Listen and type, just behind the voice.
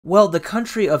Well, the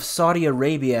country of Saudi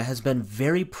Arabia has been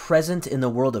very present in the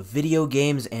world of video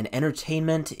games and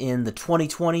entertainment in the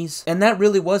 2020s, and that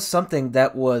really was something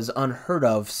that was unheard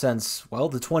of since, well,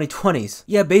 the 2020s.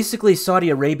 Yeah, basically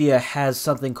Saudi Arabia has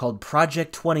something called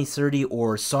Project 2030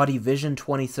 or Saudi Vision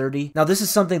 2030. Now, this is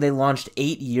something they launched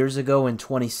 8 years ago in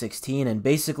 2016, and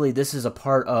basically this is a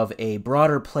part of a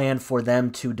broader plan for them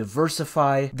to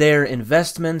diversify their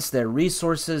investments, their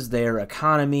resources, their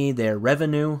economy, their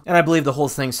revenue, and I believe the whole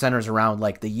thing centers around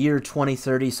like the year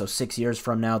 2030, so 6 years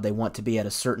from now they want to be at a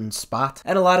certain spot.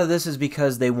 And a lot of this is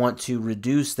because they want to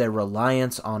reduce their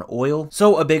reliance on oil.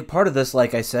 So a big part of this,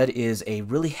 like I said, is a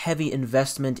really heavy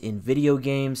investment in video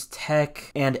games, tech,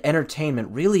 and entertainment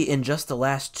really in just the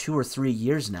last 2 or 3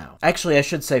 years now. Actually, I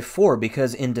should say 4,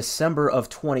 because in December of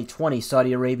 2020,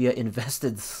 Saudi Arabia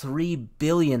invested $3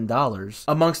 billion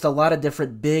amongst a lot of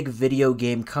different big video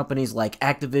game companies like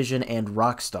Activision and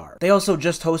Rockstar. They also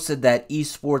just hosted that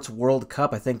esports World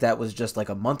Cup. I think that was just like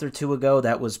a month or two ago.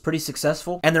 That was pretty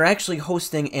successful. And they're actually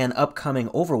hosting an upcoming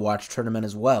Overwatch tournament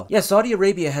as well. Yeah, Saudi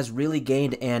Arabia has really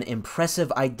gained an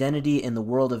impressive identity in the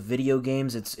world of video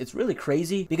games. It's really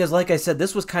crazy because, like I said,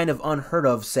 this was kind of unheard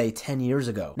of, say, 10 years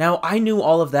ago. Now, I knew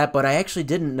all of that, but I actually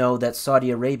didn't know that Saudi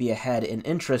Arabia had an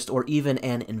interest or even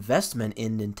an investment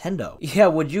in Nintendo. Yeah,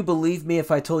 would you believe me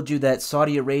if I told you that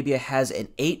Saudi Arabia has an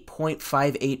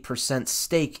 8.58%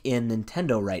 stake in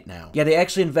Nintendo right now? Yeah, they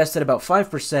actually invested about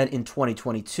 5% in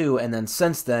 2022, and then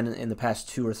since then, in the past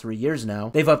 2 or 3 years now,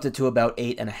 they've upped it to about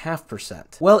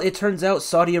 8.5%. Well, it turns out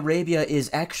Saudi Arabia is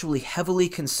actually heavily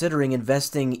considering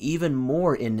investing even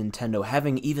more in Nintendo,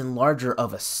 having even larger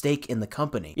of a stake in the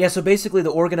company. Yeah, so basically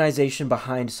the organization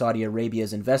behind Saudi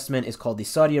Arabia's investment is called the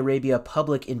Saudi Arabia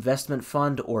Public Investment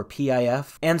Fund, or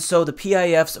PIF, and so the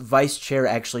PIF's vice chair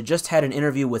actually just had an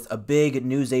interview with a big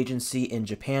news agency in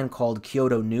Japan called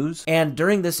Kyodo News, and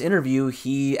during this interview,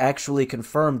 he actually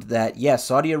confirmed that, yes,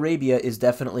 Saudi Arabia is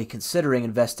definitely considering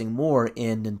investing more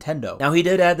in Nintendo. Now, he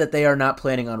did add that they are not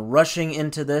planning on rushing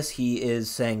into this. He is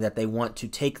saying that they want to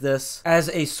take this as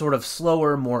a sort of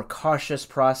slower, more cautious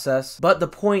process, but the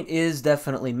point is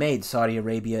definitely made. Saudi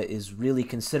Arabia is really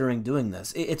considering doing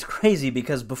this. It's crazy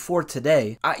because before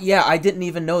today, I didn't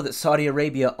even know that Saudi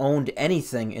Arabia owned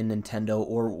anything in Nintendo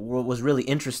or was really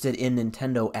interested in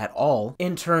Nintendo at all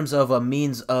in terms of a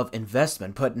means of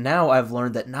investment, but now I've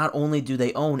learned that not only do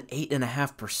they own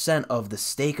 8.5% of the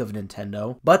stake of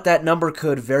Nintendo, but that number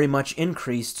could very much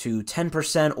increase to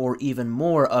 10% or even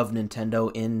more of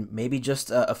Nintendo in maybe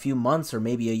just a few months or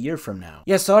maybe a year from now.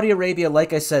 Yeah, Saudi Arabia,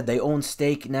 like I said, they own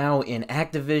stake now in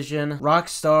Activision,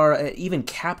 Rockstar, even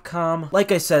Capcom.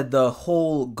 Like I said, the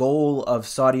whole goal of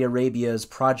Saudi Arabia's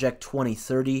Project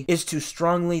 2030 is to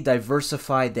strongly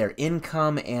diversify their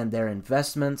income and their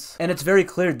investments, and it's very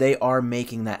clear they are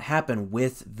making that happen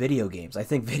with video games. I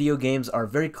think video games are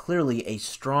very clearly a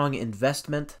strong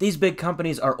investment. These big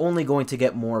companies are only going to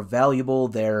get more valuable.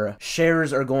 Their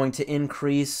shares are going to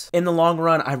increase. In the long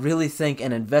run, I really think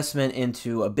an investment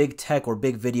into a big tech or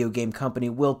big video game company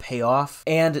will pay off,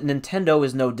 and Nintendo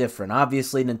is no different.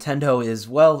 Obviously, Nintendo is,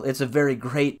 well, it's a very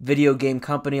great video game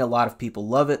company. A lot of people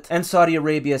love it, and Saudi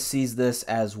Arabia sees this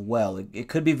as well. It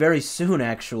could be very soon,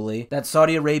 actually, that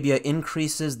Saudi Arabia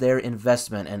increases their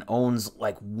investment and owns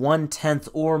like 1/10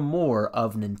 or more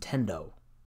of Nintendo.